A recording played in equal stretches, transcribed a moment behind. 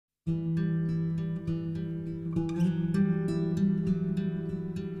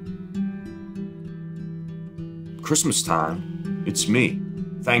Christmas time, it's me.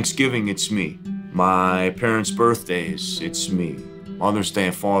 Thanksgiving, it's me. My parents' birthdays, it's me. Mother's Day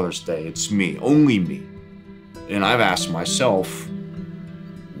and Father's Day, it's me, only me. And I've asked myself,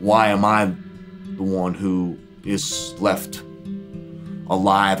 why am I the one who is left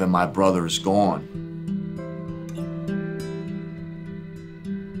alive and my brother is gone?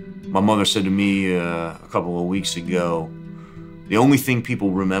 My mother said to me a couple of weeks ago, the only thing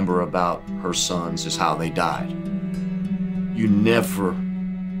people remember about her sons is how they died. You never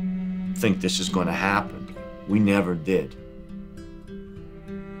think this is going to happen. We never did.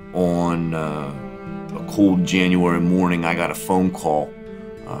 On a cold January morning, I got a phone call.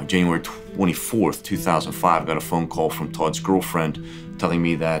 January 24th, 2005, I got a phone call from Todd's girlfriend telling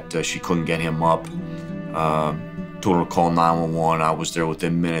me that she couldn't get him up. Told her to call 911. I was there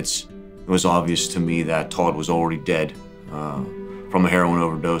within minutes. It was obvious to me that Todd was already dead from a heroin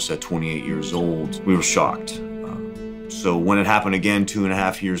overdose at 28 years old. We were shocked. So when it happened again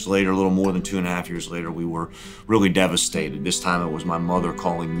 2.5 years later, a little more than 2.5 years later, we were really devastated. This time it was my mother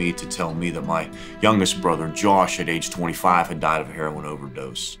calling me to tell me that my youngest brother, Josh, at age 25, had died of a heroin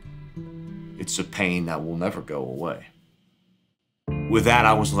overdose. It's a pain that will never go away. With that,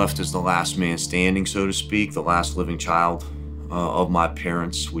 I was left as the last man standing, so to speak, the last living child of my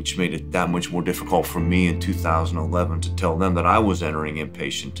parents, which made it that much more difficult for me in 2011 to tell them that I was entering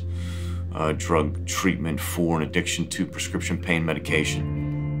inpatient drug treatment for an addiction to prescription pain medication.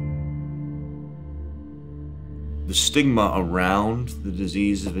 The stigma around the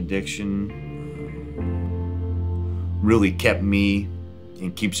disease of addiction really kept me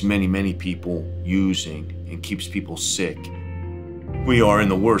and keeps many, many people using and keeps people sick. We are in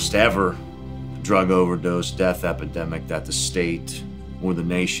the worst ever drug overdose death epidemic that the state or the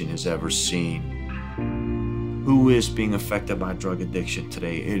nation has ever seen. Who is being affected by drug addiction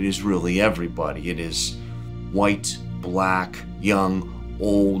today? It is really everybody. It is white, black, young,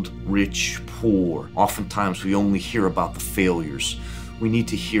 old, rich, poor. Oftentimes we only hear about the failures. We need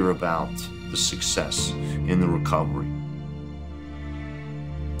to hear about the success in the recovery.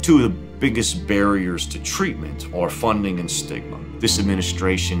 Two of the biggest barriers to treatment are funding and stigma. This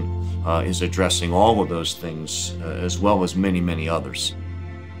administration is addressing all of those things as well as many, many others.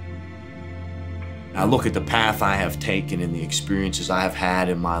 I look at the path I have taken and the experiences I have had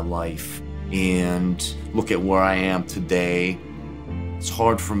in my life and look at where I am today. It's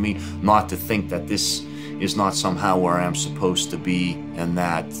hard for me not to think that this is not somehow where I am supposed to be and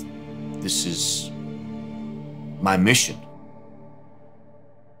that this is my mission.